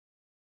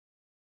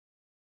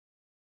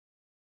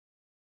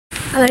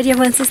Hello dear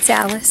ones, it's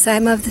Alice.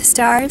 I'm of the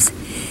stars,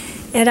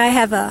 and I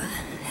have an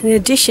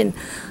addition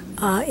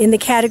in the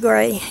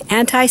category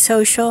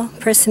Antisocial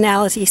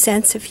Personality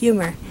Sense of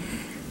Humor.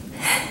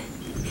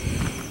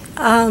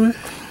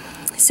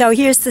 So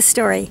here's the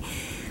story.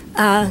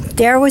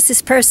 There was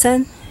this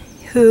person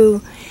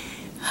who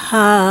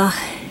had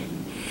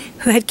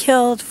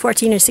killed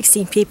 14 or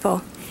 16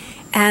 people,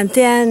 and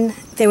then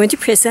they went to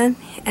prison,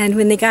 and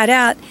when they got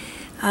out,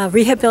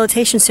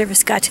 rehabilitation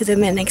service got to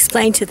them and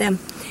explained to them,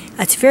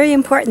 it's very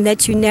important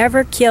that you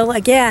never kill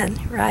again,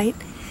 right?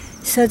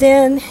 So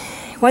then,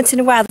 once in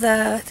a while,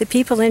 the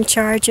people in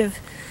charge of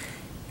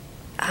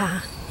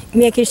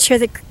making sure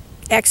that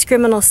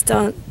ex-criminals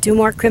don't do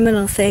more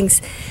criminal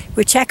things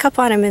would check up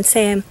on them and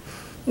say,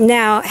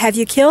 now, have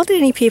you killed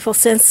any people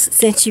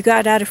since you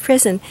got out of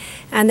prison?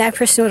 And that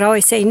person would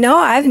always say, no,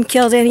 I haven't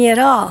killed any at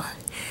all.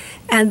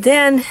 And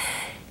then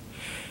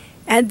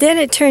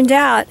it turned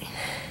out,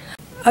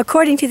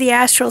 according to the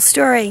astral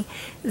story,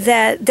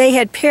 that they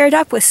had paired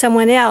up with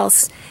someone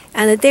else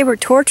and that they were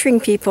torturing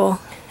people,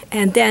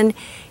 and then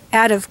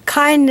out of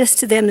kindness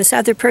to them, this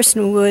other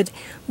person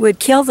would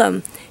kill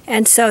them.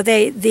 And so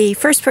the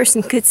first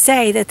person could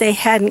say that they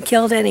hadn't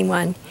killed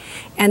anyone,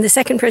 and the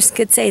second person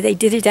could say they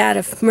did it out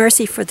of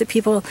mercy for the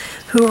people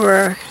who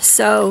were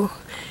so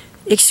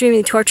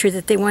extremely tortured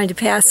that they wanted to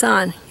pass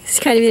on. It's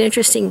kind of an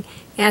interesting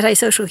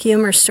antisocial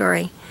humor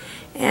story.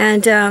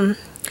 And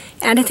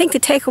I think the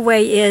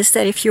takeaway is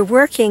that if you're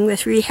working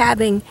with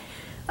rehabbing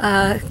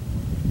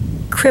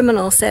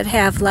criminals that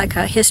have like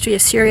a history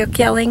of serial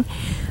killing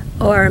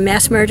or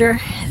mass murder,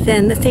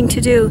 then the thing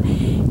to do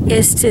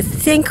is to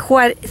think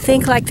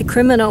like the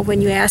criminal when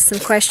you ask them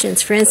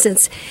questions. For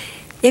instance,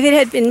 if it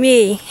had been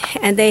me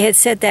and they had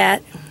said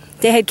that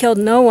they had killed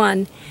no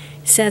one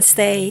since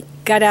they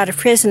got out of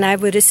prison, I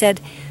would have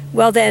said,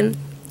 well then,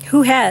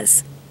 who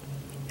has?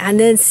 And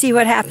then see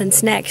what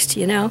happens next,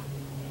 you know?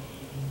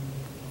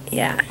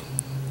 Yeah.